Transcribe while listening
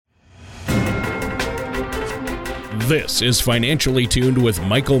This is Financially Tuned with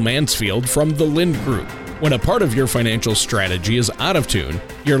Michael Mansfield from the Lind Group. When a part of your financial strategy is out of tune,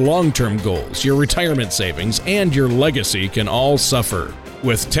 your long-term goals, your retirement savings, and your legacy can all suffer.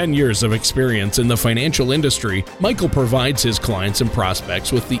 With 10 years of experience in the financial industry, Michael provides his clients and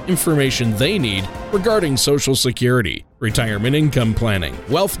prospects with the information they need regarding Social Security, retirement income planning,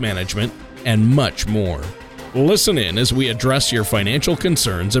 wealth management, and much more. Listen in as we address your financial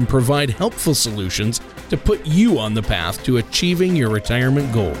concerns and provide helpful solutions to put you on the path to achieving your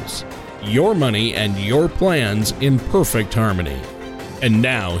retirement goals. Your money and your plans in perfect harmony. And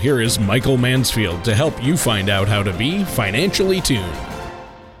now, here is Michael Mansfield to help you find out how to be financially tuned.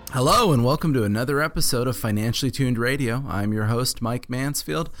 Hello and welcome to another episode of Financially Tuned Radio. I'm your host, Mike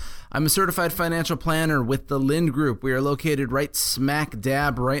Mansfield. I'm a certified financial planner with the Lind Group. We are located right smack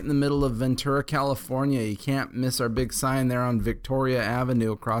dab right in the middle of Ventura, California. You can't miss our big sign there on Victoria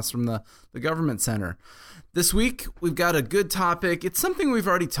Avenue across from the Government Center. This week, we've got a good topic. It's something we've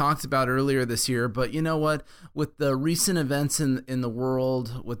already talked about earlier this year, but you know what? With the recent events in the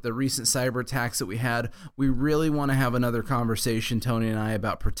world, with the recent cyber attacks that we had, we really want to have another conversation, Tony and I,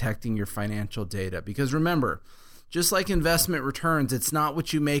 about protecting your financial data. Because remember, just like investment returns, it's not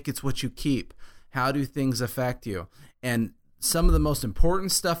what you make, it's what you keep. How do things affect you? And some of the most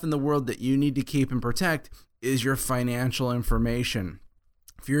important stuff in the world that you need to keep and protect is your financial information.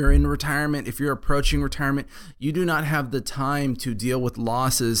 If you're in retirement, if you're approaching retirement, you do not have the time to deal with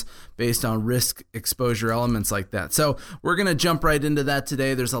losses based on risk exposure elements like that. So we're going to jump right into that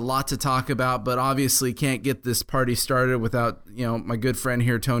today. There's a lot to talk about, but obviously can't get this party started without, my good friend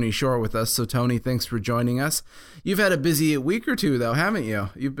here, Tony Shore, with us. So Tony, thanks for joining us. You've had a busy week or two though, haven't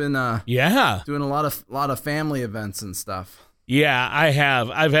you? You've been doing a lot of family events and stuff. Yeah, I have.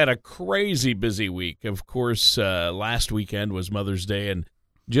 I've had a crazy busy week. Of course, last weekend was Mother's Day, and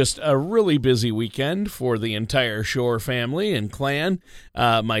just a really busy weekend for the entire Shore family and clan.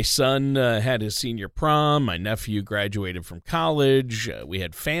 My son had his senior prom. My nephew graduated from college. We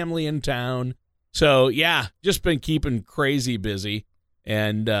had family in town. So, yeah, just been keeping crazy busy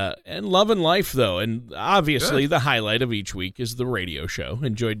and loving life, though. And obviously, the highlight of each week is the radio show.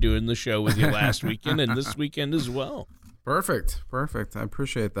 Enjoyed doing the show with you last weekend and this weekend as well. Perfect. I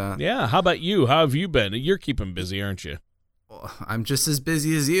appreciate that. Yeah. How about you? How have you been? You're keeping busy, aren't you? I'm just as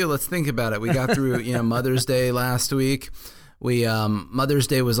busy as you. Let's think about it. We got through, Mother's Day last week. Mother's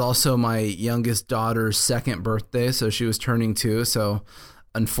Day was also my youngest daughter's second birthday, so she was turning 2. So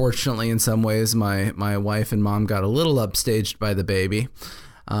unfortunately, in some ways, my wife and mom got a little upstaged by the baby.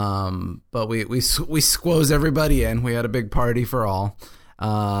 But we squoze everybody in. We had a big party for all.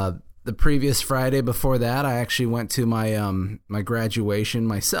 The previous Friday before that, I actually went to my graduation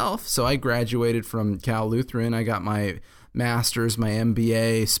myself. So I graduated from Cal Lutheran. I got my master's, my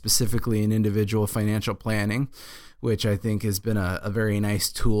MBA, specifically in individual financial planning, which I think has been a very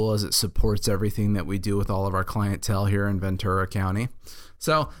nice tool as it supports everything that we do with all of our clientele here in Ventura County.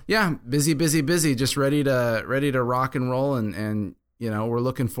 So yeah, busy, just ready to rock and roll. And we're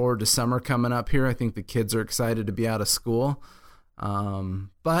looking forward to summer coming up here. I think the kids are excited to be out of school.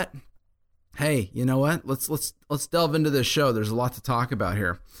 But hey, you know what? Let's delve into this show. There's a lot to talk about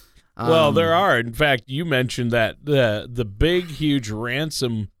here. Well, there are. In fact, you mentioned that the big, huge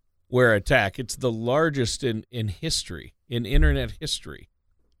ransomware attack. It's the largest in history, in internet history.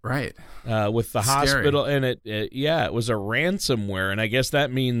 Right. With the hospital, and it was a ransomware, and I guess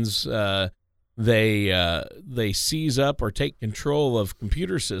that means they seize up or take control of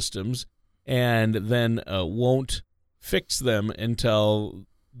computer systems, and then won't fix them until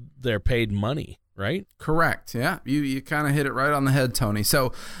they're paid money. Right? Correct. Yeah. You kind of hit it right on the head, Tony.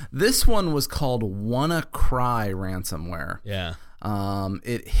 So this one was called WannaCry ransomware. Yeah.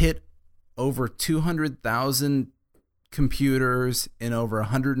 It hit over 200,000 computers in over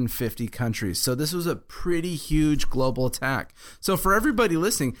 150 countries. So this was a pretty huge global attack. So for everybody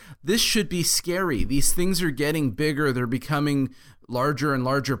listening, this should be scary. These things are getting bigger. They're becoming larger and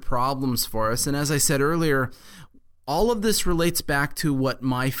larger problems for us. And as I said earlier, all of this relates back to what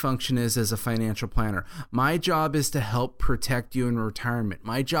my function is as a financial planner. My job is to help protect you in retirement.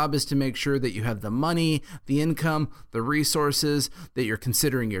 My job is to make sure that you have the money, the income, the resources, that you're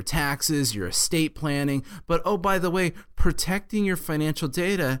considering your taxes, your estate planning. But oh, by the way, protecting your financial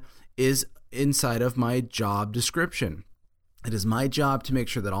data is inside of my job description. It is my job to make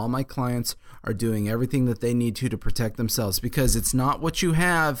sure that all my clients are doing everything that they need to protect themselves, because it's not what you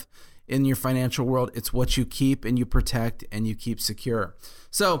have in your financial world, it's what you keep and you protect and you keep secure.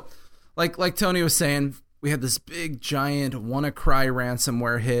 So like Tony was saying, we had this big giant WannaCry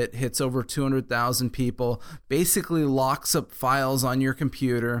ransomware hits over 200,000 people, basically locks up files on your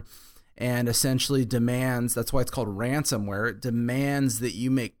computer, and essentially demands, that's why it's called ransomware, it demands that you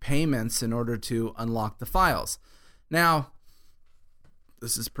make payments in order to unlock the files. Now,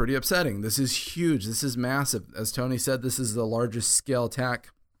 this is pretty upsetting. This is huge. This is massive. As Tony said, this is the largest scale attack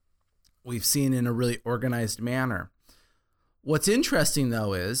we've seen in a really organized manner. What's interesting,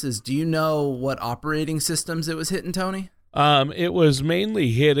 though, is do you know what operating systems it was hitting, Tony? It was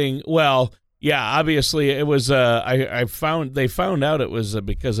mainly hitting, well, yeah, obviously it was, they found out it was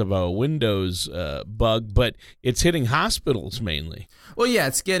because of a Windows bug, but it's hitting hospitals mainly. Well, yeah,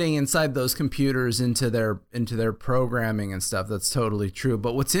 it's getting inside those computers into their programming and stuff. That's totally true.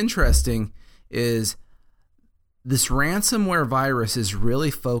 But what's interesting is this ransomware virus is really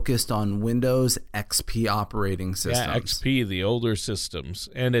focused on Windows XP operating systems. Yeah, XP, the older systems.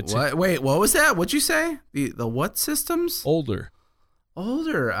 And it's Wait, what was that? What'd you say? The what systems? Older.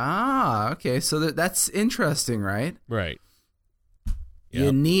 Okay. So that's interesting, right? Right. You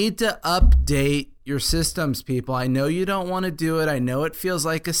Yep. need to update your systems, people. I know you don't want to do it. I know it feels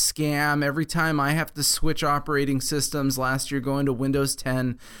like a scam. Every time I have to switch operating systems, last year going to Windows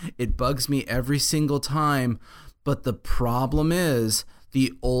 10, it bugs me every single time. But the problem is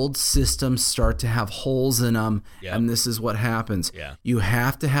the old systems start to have holes in them, Yep. and this is what happens. Yeah. You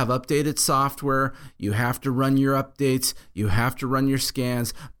have to have updated software. You have to run your updates. You have to run your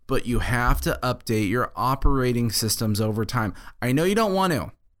scans, but you have to update your operating systems over time. I know you don't want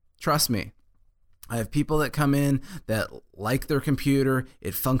to. Trust me. I have people that come in that like their computer.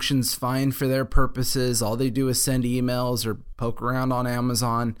 It functions fine for their purposes. All they do is send emails or poke around on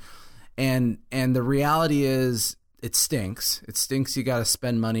Amazon. And the reality is it stinks. It stinks. You got to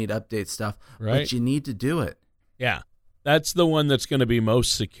spend money to update stuff, Right. but you need to do it. Yeah. That's the one that's going to be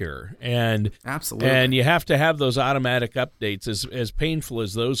most secure. And Absolutely. And you have to have those automatic updates, as painful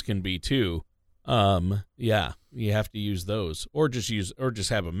as those can be too. Yeah, you have to use those, or just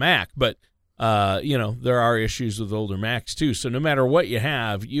have a Mac. But there are issues with older Macs too. So no matter what you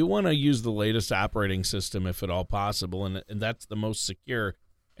have, you want to use the latest operating system if at all possible, and that's the most secure.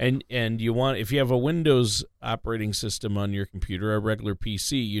 And you want, if you have a Windows operating system on your computer, a regular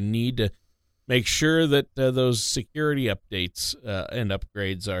PC, you need to make sure that those security updates and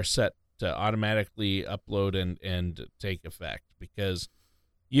upgrades are set to automatically upload and take effect, because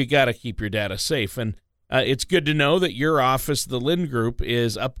you got to keep your data safe. And it's good to know that your office, the Lind Group,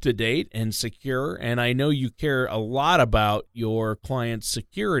 is up to date and secure. And I know you care a lot about your clients'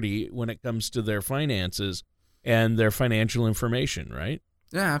 security when it comes to their finances and their financial information, right?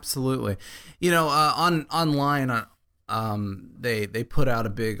 Yeah, absolutely. Online, they put out a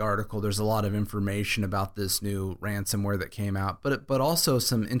big article. There's a lot of information about this new ransomware that came out, but also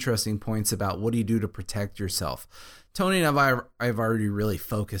some interesting points about what do you do to protect yourself. Tony and I've already really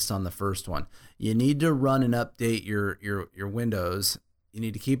focused on the first one. You need to run and update your Windows. You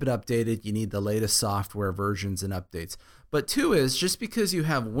need to keep it updated. You need the latest software versions and updates. But two is, just because you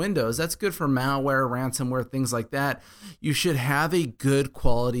have Windows, that's good for malware, ransomware, things like that. You should have a good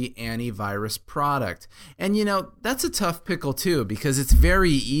quality antivirus product. And, that's a tough pickle too, because it's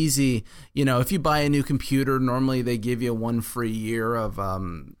very easy. If you buy a new computer, normally they give you one free year of, I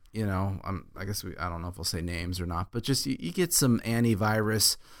don't know if we'll say names or not, but just you get some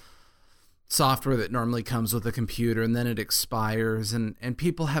antivirus software that normally comes with a computer, and then it expires. And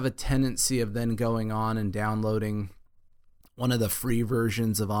people have a tendency of then going on and downloading one of the free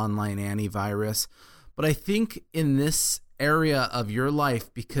versions of online antivirus. But I think in this area of your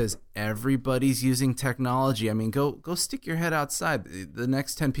life, because everybody's using technology, I mean, go stick your head outside. The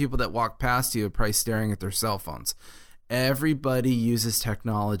next 10 people that walk past you are probably staring at their cell phones. Everybody uses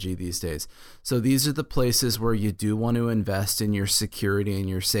technology these days. So these are the places where you do want to invest in your security and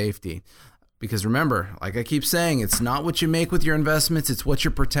your safety. Because remember, like I keep saying, it's not what you make with your investments, it's what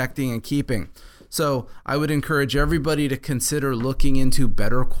you're protecting and keeping. So I would encourage everybody to consider looking into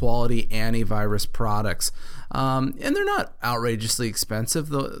better quality antivirus products. And they're not outrageously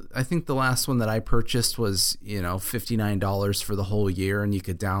expensive. I think the last one that I purchased was, $59 for the whole year, and you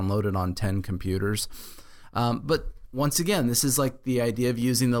could download it on 10 computers. But once again, this is like the idea of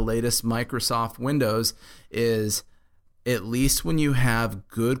using the latest Microsoft Windows is, at least when you have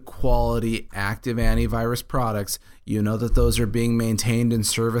good quality active antivirus products, you know that those are being maintained and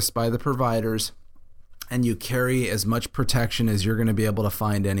serviced by the providers, and you carry as much protection as you're going to be able to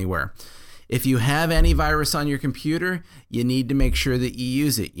find anywhere. If you have antivirus on your computer, you need to make sure that you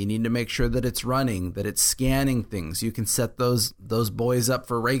use it. You need to make sure that it's running, that it's scanning things. You can set those boys up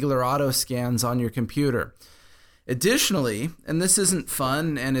for regular auto scans on your computer. Additionally, and this isn't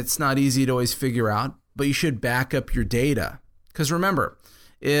fun and it's not easy to always figure out, but you should back up your data. Because remember,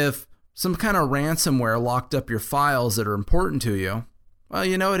 if some kind of ransomware locked up your files that are important to you, Well,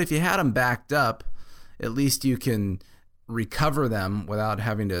 you know what? If you had them backed up, at least you can recover them without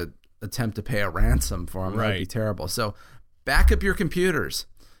having to attempt to pay a ransom for them. Right. That'd be terrible. So back up your computers.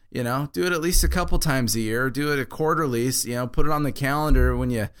 You know, do it at least a couple times a year. Do it a quarterly. You know, put it on the calendar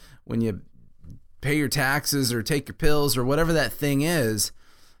when you pay your taxes or take your pills or whatever that thing is.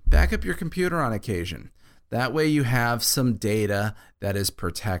 Back up your computer on occasion. That way you have some data that is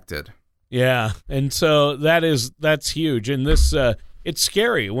protected. Yeah, and so that's huge. And this it's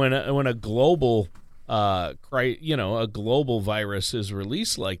scary when a global a global virus is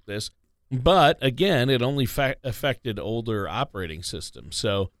released like this. But again, it only affected older operating systems.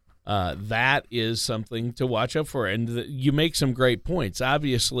 So that is something to watch out for. And you make some great points.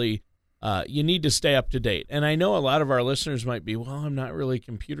 Obviously, you need to stay up to date. And I know a lot of our listeners might be, well, I'm not really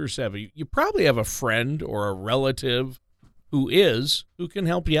computer savvy. You probably have a friend or a relative who can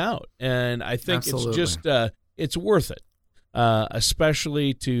help you out. And I think Absolutely. It's just it's worth it,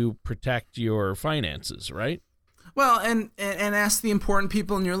 especially to protect your finances, right? Well, and ask the important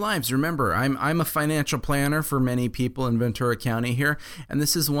people in your lives. Remember, I'm a financial planner for many people in Ventura County here, and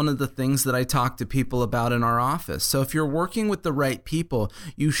this is one of the things that I talk to people about in our office. So if you're working with the right people,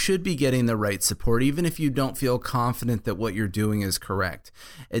 you should be getting the right support, even if you don't feel confident that what you're doing is correct.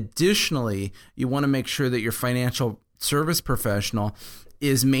 Additionally, you want to make sure that your financial service professional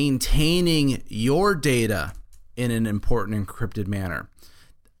is maintaining your data in an important encrypted manner.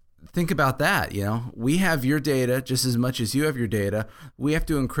 Think about that. You know, we have your data just as much as you have your data. We have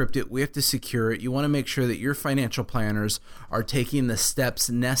to encrypt it. We have to secure it. You want to make sure that your financial planners are taking the steps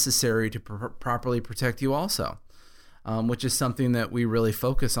necessary to properly protect you also, which is something that we really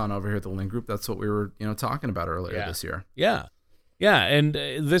focus on over here at the Lind Group. That's what we were, talking about earlier this year. Yeah. Yeah, and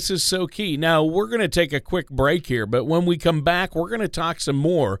this is so key. Now, we're going to take a quick break here, but when we come back, we're going to talk some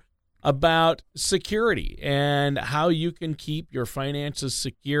more about security and how you can keep your finances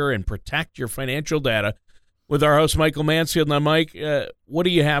secure and protect your financial data with our host, Michael Mansfield. Now, Mike, what do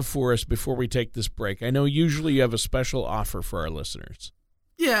you have for us before we take this break? I know usually you have a special offer for our listeners.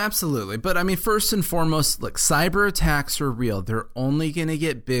 Yeah, absolutely. But I mean, first and foremost, look, cyber attacks are real. They're only going to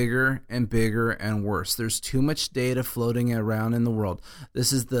get bigger and bigger and worse. There's too much data floating around in the world.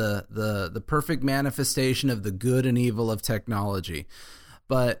 This is the perfect manifestation of the good and evil of technology.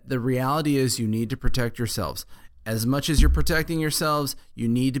 But the reality is you need to protect yourselves. As much as you're protecting yourselves, you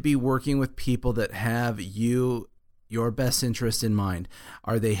need to be working with people that have your best interest in mind.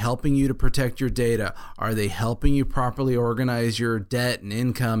 Are they helping you to protect your data? Are they helping you properly organize your debt and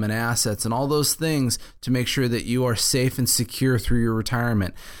income and assets and all those things to make sure that you are safe and secure through your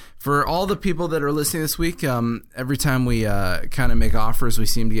retirement? For all the people that are listening this week, every time we kind of make offers, we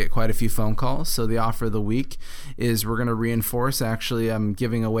seem to get quite a few phone calls. So the offer of the week is we're going to reinforce. Actually, I'm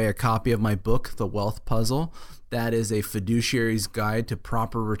giving away a copy of my book, The Wealth Puzzle. That is a fiduciary's guide to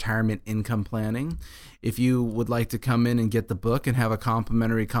proper retirement income planning. If you would like to come in and get the book and have a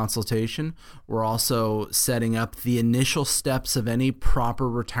complimentary consultation, we're also setting up the initial steps of any proper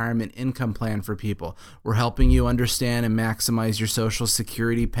retirement income plan for people. We're helping you understand and maximize your Social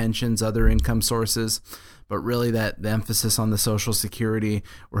Security, pensions, other income sources. But really the emphasis on the Social Security,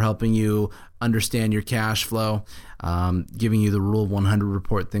 we're helping you understand your cash flow, giving you the Rule 100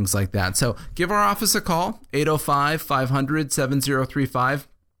 report, things like that. So give our office a call, 805-500-7035.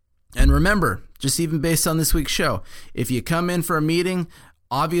 And remember, just even based on this week's show, if you come in for a meeting,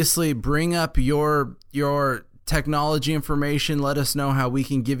 obviously bring up your technology information. Let us know how we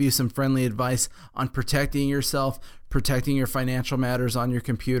can give you some friendly advice on protecting yourself, protecting your financial matters on your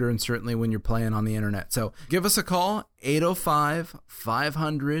computer, and certainly when you're playing on the internet. So give us a call,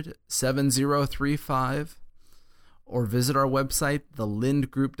 805-500-7035, or visit our website,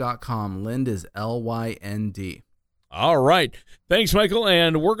 thelindgroup.com. Lind is Lynd. All right. Thanks, Michael.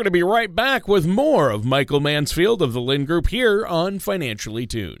 And we're going to be right back with more of Michael Mansfield of the Lind Group here on Financially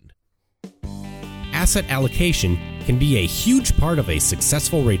Tuned. Asset allocation can be a huge part of a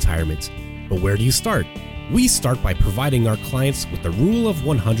successful retirement. But where do you start? We start by providing our clients with the Rule of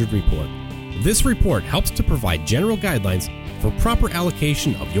 100 report. This report helps to provide general guidelines for proper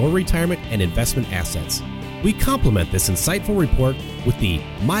allocation of your retirement and investment assets. We complement this insightful report with the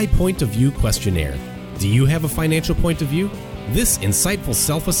My Point of View questionnaire. Do you have a financial point of view? This insightful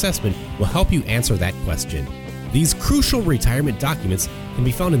self-assessment will help you answer that question. These crucial retirement documents can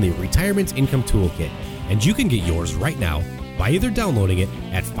be found in the Retirement Income Toolkit, and you can get yours right now by either downloading it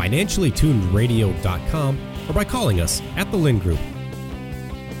at financiallytunedradio.com or by calling us at the Lind Group.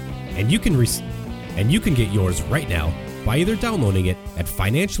 And you can get yours right now by either downloading it at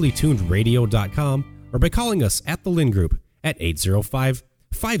financiallytunedradio.com or by calling us at the Lind Group at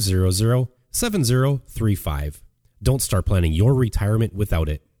 805-500-7035. Don't start planning your retirement without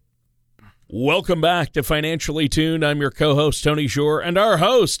it. Welcome back to Financially Tuned. I'm your co-host, Tony Shore, and our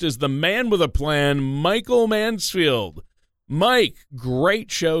host is the man with a plan, Michael Mansfield. Mike,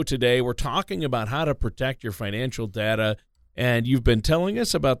 great show today. We're talking about how to protect your financial data, and you've been telling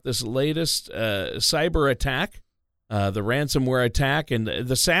us about this latest cyber attack, the ransomware attack. And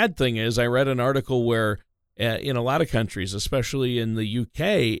the sad thing is, I read an article where in a lot of countries, especially in the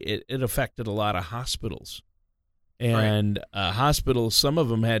UK, it affected a lot of hospitals. And hospitals, some of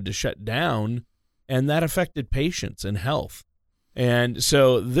them had to shut down, and that affected patients and health. And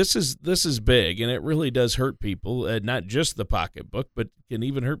so this is big, and it really does hurt people, not just the pocketbook, but can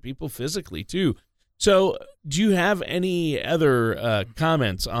even hurt people physically too. So do you have any other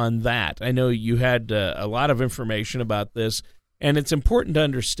comments on that? I know you had a lot of information about this, and it's important to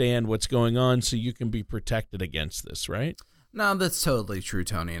understand what's going on so you can be protected against this, right? No, that's totally true,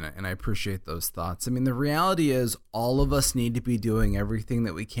 Tony, and I appreciate those thoughts. I mean, the reality is all of us need to be doing everything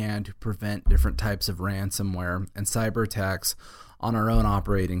that we can to prevent different types of ransomware and cyber attacks on our own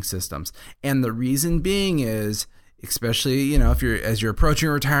operating systems. And the reason being is, especially, if as you're approaching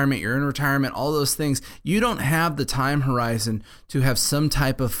retirement, you're in retirement, all those things, you don't have the time horizon to have some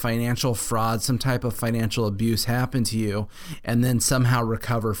type of financial fraud, some type of financial abuse happen to you and then somehow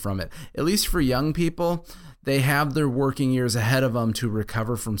recover from it. At least for young people, they have their working years ahead of them to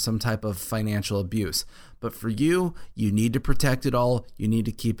recover from some type of financial abuse. But for you, you need to protect it all. You need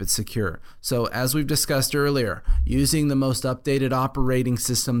to keep it secure. So as we've discussed earlier, using the most updated operating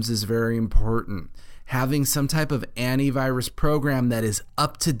systems is very important. Having some type of antivirus program that is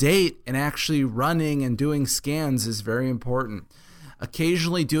up to date and actually running and doing scans is very important.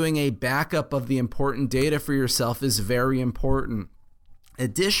 Occasionally doing a backup of the important data for yourself is very important.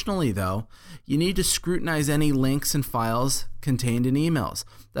 Additionally, though, you need to scrutinize any links and files contained in emails.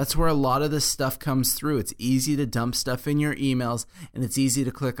 That's where a lot of this stuff comes through. It's easy to dump stuff in your emails, and it's easy to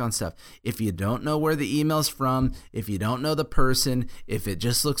click on stuff. If you don't know where the email's from, if you don't know the person, if it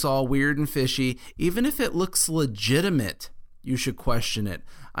just looks all weird and fishy, even if it looks legitimate, you should question it.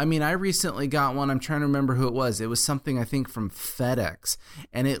 I mean, I recently got one. I'm trying to remember who it was. It was something, I think, from FedEx,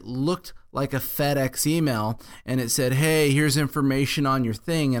 and it looked like a FedEx email, and it said, hey, here's information on your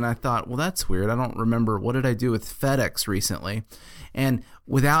thing. And I thought, well, that's weird. I don't remember. What did I do with FedEx recently? And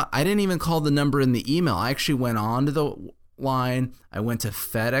I didn't even call the number in the email. I actually went on to the line. I went to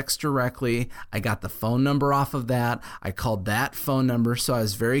FedEx directly. I got the phone number off of that. I called that phone number. So I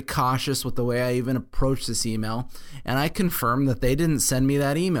was very cautious with the way I even approached this email. And I confirmed that they didn't send me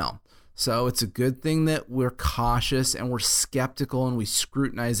that email. So it's a good thing that we're cautious and we're skeptical and we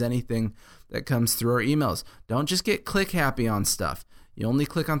scrutinize anything that comes through our emails. Don't just get click happy on stuff. You only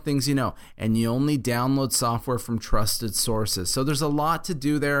click on things you know, and you only download software from trusted sources. So there's a lot to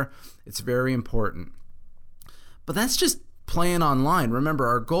do there. It's very important. But that's just playing online. Remember,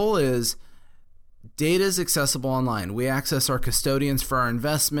 our goal is data is accessible online. We access our custodians for our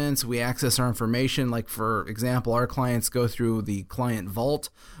investments. We access our information. Like, for example, our clients go through the client vault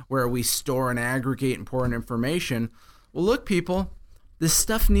where we store and aggregate important information. Well, look, people, this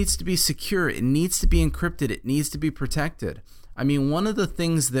stuff needs to be secure. It needs to be encrypted. It needs to be protected. I mean, one of the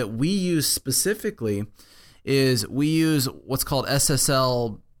things that we use specifically is we use what's called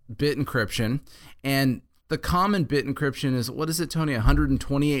SSL bit encryption. And the common bit encryption is, what is it, Tony?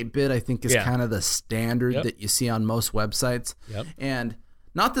 128-bit, I think, is kind of the standard that you see on most websites. Yep. And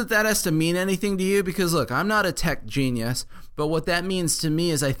not that that has to mean anything to you, because, look, I'm not a tech genius, but what that means to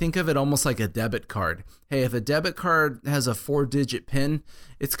me is I think of it almost like a debit card. Hey, if a debit card has a 4-digit PIN,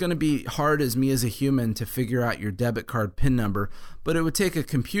 it's going to be hard as me as a human to figure out your debit card PIN number, but it would take a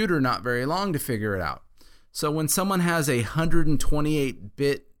computer not very long to figure it out. So when someone has a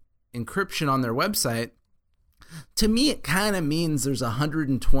 128-bit encryption on their website, to me, it kind of means there's a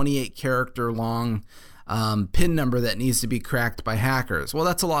 128-character long PIN number that needs to be cracked by hackers. Well,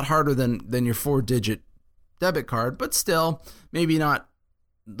 that's a lot harder than your 4-digit debit card, but still, maybe not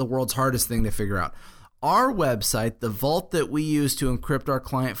the world's hardest thing to figure out. Our website, the vault that we use to encrypt our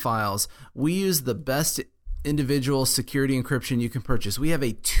client files, we use the best individual security encryption you can purchase. We have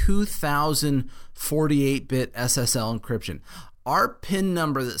a 2048-bit SSL encryption. Our PIN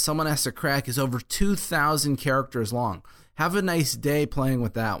number that someone has to crack is over 2,000 characters long. Have a nice day playing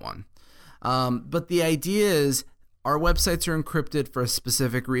with that one. But the idea is our websites are encrypted for a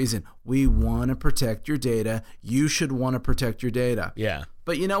specific reason. We want to protect your data. You should want to protect your data. Yeah.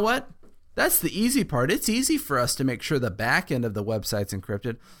 But you know what? That's the easy part. It's easy for us to make sure the back end of the website's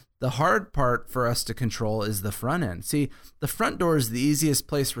encrypted. The hard part for us to control is the front end. See, the front door is the easiest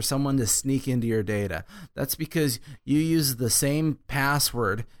place for someone to sneak into your data. That's because you use the same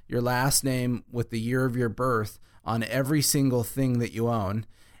password, your last name with the year of your birth, on every single thing that you own.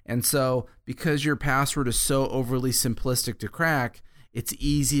 And so because your password is so overly simplistic to crack, it's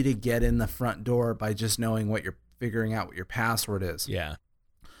easy to get in the front door by just knowing figuring out what your password is. Yeah.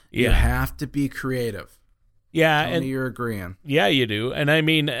 You have to be creative. Yeah. Tony, you're agreeing. Yeah, you do. And I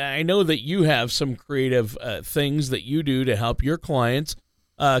mean, I know that you have some creative things that you do to help your clients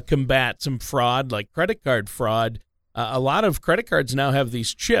combat some fraud, like credit card fraud. A lot of credit cards now have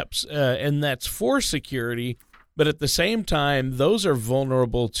these chips, and that's for security. But at the same time, those are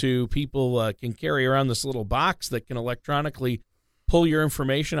vulnerable to people can carry around this little box that can electronically pull your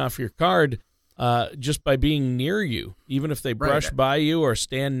information off your card just by being near you. Even if they brush by you or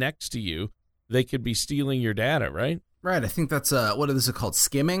stand next to you, they could be stealing your data, right? Right. I think that's what is it called?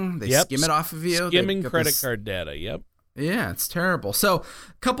 Skimming? They skim it off of you? Skimming credit card data, yep. Yeah, it's terrible. So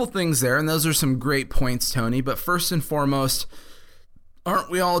a couple things there, and those are some great points, Tony. But first and foremost, aren't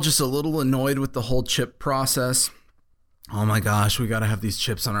we all just a little annoyed with the whole chip process? Oh my gosh, we got to have these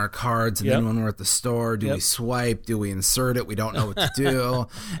chips on our cards. And then when we're at the store, do we swipe? Do we insert it? We don't know what to do.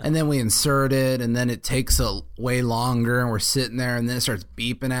 And then we insert it, and then it takes way longer, and we're sitting there, and then it starts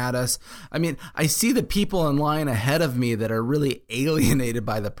beeping at us. I mean, I see the people in line ahead of me that are really alienated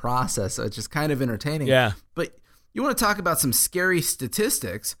by the process. So it's just kind of entertaining. Yeah. But you want to talk about some scary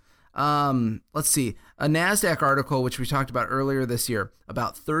statistics. Let's see. A NASDAQ article, which we talked about earlier this year,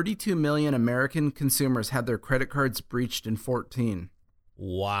 about 32 million American consumers had their credit cards breached in 2014.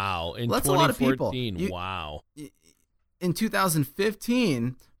 Wow. In That's 2014, a lot of people. Wow. In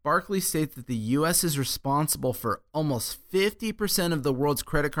 2015, Barclays states that the U.S. is responsible for almost 50% of the world's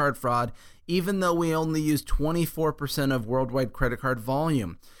credit card fraud, even though we only use 24% of worldwide credit card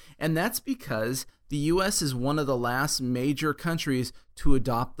volume. And that's because the U.S. is one of the last major countries to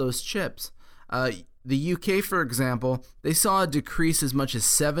adopt those chips. The UK, for example, they saw a decrease as much as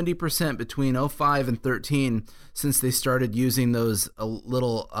 70% between 2005 and 2013 since they started using those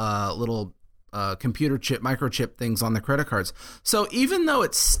little computer chip, microchip things on the credit cards. So even though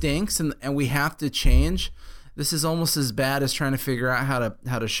it stinks and we have to change, this is almost as bad as trying to figure out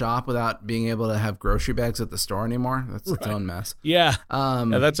how to shop without being able to have grocery bags at the store anymore. That's its own mess. Yeah.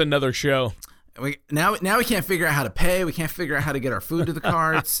 That's another show. Now we can't figure out how to pay. We can't figure out how to get our food to the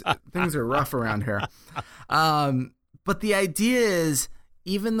carts. Things are rough around here. But the idea is,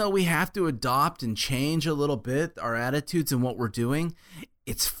 even though we have to adopt and change a little bit our attitudes and what we're doing,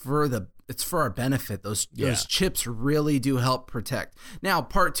 it's for our benefit. Those chips really do help protect. Now,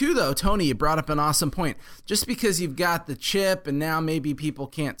 part two, though, Tony, you brought up an awesome point. Just because you've got the chip and now maybe people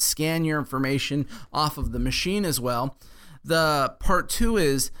can't scan your information off of the machine as well, the part two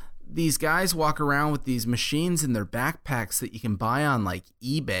is these guys walk around with these machines in their backpacks that you can buy on like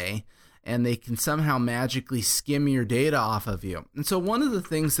eBay, and they can somehow magically skim your data off of you. And so one of the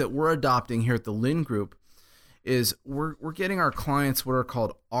things that we're adopting here at the Lind Group is we're getting our clients what are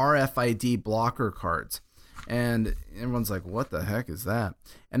called RFID blocker cards. And everyone's like, what the heck is that?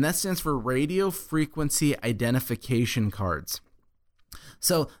 And that stands for radio frequency identification cards.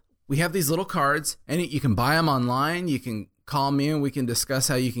 So we have these little cards, and you can buy them online. You can call me and we can discuss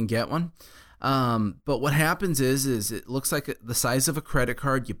how you can get one. But what happens is it looks like the size of a credit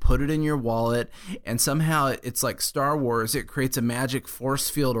card. You put it in your wallet, and somehow it's like Star Wars. It creates a magic force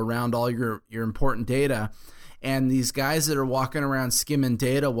field around all your important data. And these guys that are walking around skimming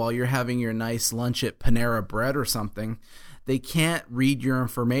data while you're having your nice lunch at Panera Bread or something, they can't read your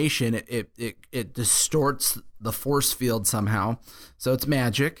information. It distorts the force field somehow. So it's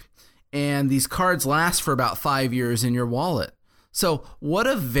magic. And these cards last for about 5 years in your wallet. So what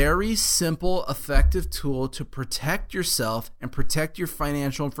a very simple, effective tool to protect yourself and protect your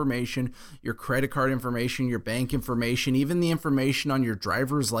financial information, your credit card information, your bank information, even the information on your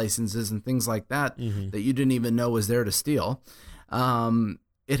driver's licenses and things like that that you didn't even know was there to steal.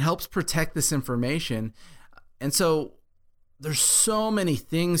 It helps protect this information. And so there's so many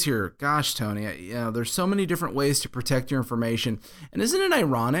things here. Gosh, Tony, there's so many different ways to protect your information. And isn't it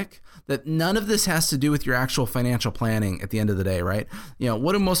ironic that none of this has to do with your actual financial planning at the end of the day, right?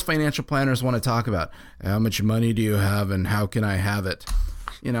 What do most financial planners want to talk about? How much money do you have and how can I have it?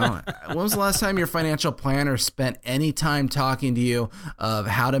 When was the last time your financial planner spent any time talking to you of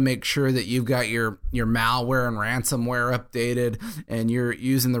how to make sure that you've got your malware and ransomware updated and you're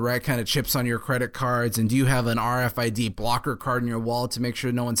using the right kind of chips on your credit cards? And do you have an RFID blocker card in your wallet to make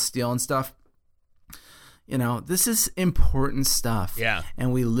sure no one's stealing stuff? This is important stuff. Yeah.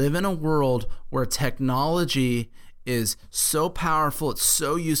 And we live in a world where technology is so powerful, it's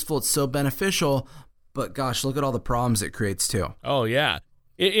so useful, it's so beneficial, but gosh, look at all the problems it creates too. Oh, yeah.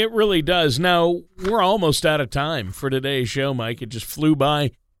 It really does. Now, we're almost out of time for today's show, Mike. It just flew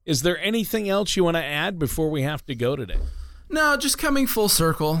by. Is there anything else you want to add before we have to go today? No, just coming full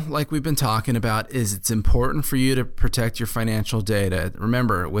circle, like we've been talking about, is it's important for you to protect your financial data.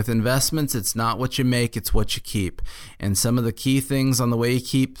 Remember, with investments, it's not what you make, it's what you keep. And some of the key things on the way you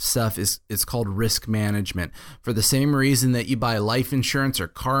keep stuff is it's called risk management. For the same reason that you buy life insurance or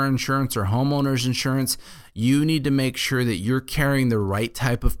car insurance or homeowners insurance, you need to make sure that you're carrying the right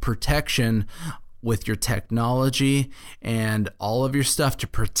type of protection with your technology and all of your stuff to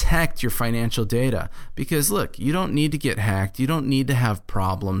protect your financial data. Because look, you don't need to get hacked. You don't need to have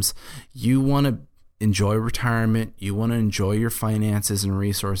problems. You want to enjoy retirement. You want to enjoy your finances and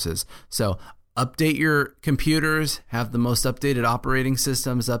resources. So update your computers, have the most updated operating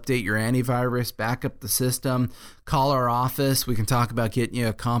systems, update your antivirus, back up the system, call our office. We can talk about getting you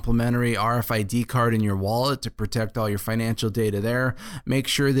a complimentary RFID card in your wallet to protect all your financial data there. Make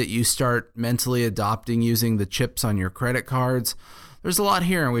sure that you start mentally adopting using the chips on your credit cards. There's a lot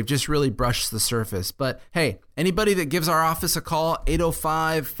here, and we've just really brushed the surface. But hey, anybody that gives our office a call,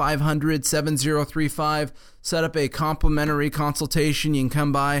 805-500-7035, set up a complimentary consultation. You can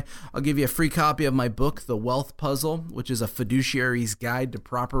come by. I'll give you a free copy of my book, The Wealth Puzzle, which is a fiduciary's guide to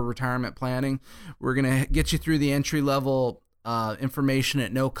proper retirement planning. We're going to get you through the entry-level information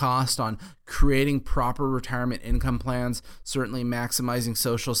at no cost on creating proper retirement income plans, certainly maximizing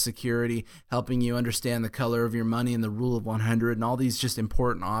Social Security, helping you understand the color of your money and the rule of 100, and all these just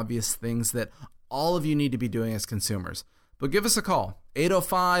important, obvious things that all of you need to be doing as consumers. But give us a call,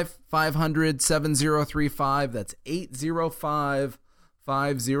 805-500-7035. That's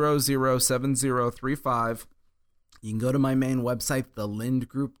 805-500-7035. You can go to my main website,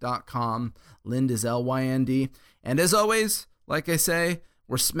 thelindgroup.com. Lind is L-Y-N-D. And as always, like I say,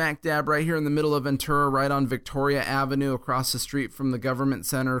 we're smack dab right here in the middle of Ventura, right on Victoria Avenue, across the street from the Government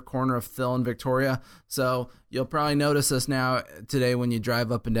Center, corner of Thill and Victoria. So you'll probably notice us now today when you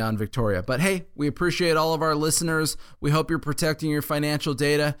drive up and down Victoria. But hey, we appreciate all of our listeners. We hope you're protecting your financial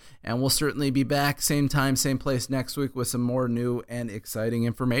data, and we'll certainly be back same time, same place next week with some more new and exciting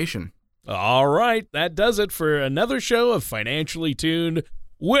information. All right, that does it for another show of Financially Tuned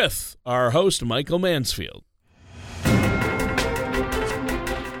with our host, Michael Mansfield.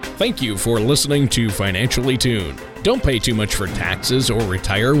 Thank you for listening to Financially Tuned. Don't pay too much for taxes or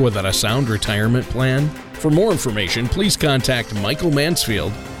retire without a sound retirement plan. For more information, please contact Michael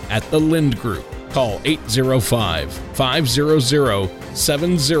Mansfield at the Lind Group. Call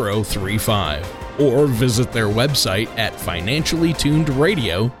 805-500-7035 or visit their website at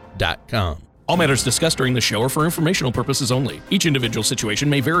financiallytunedradio.com. All matters discussed during the show are for informational purposes only. Each individual situation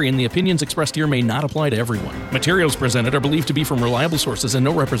may vary, and the opinions expressed here may not apply to everyone. Materials presented are believed to be from reliable sources, and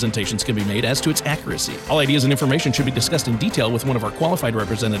no representations can be made as to its accuracy. All ideas and information should be discussed in detail with one of our qualified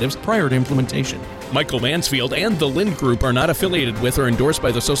representatives prior to implementation. Michael Mansfield and the Lind Group are not affiliated with or endorsed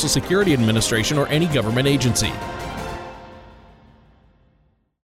by the Social Security Administration or any government agency.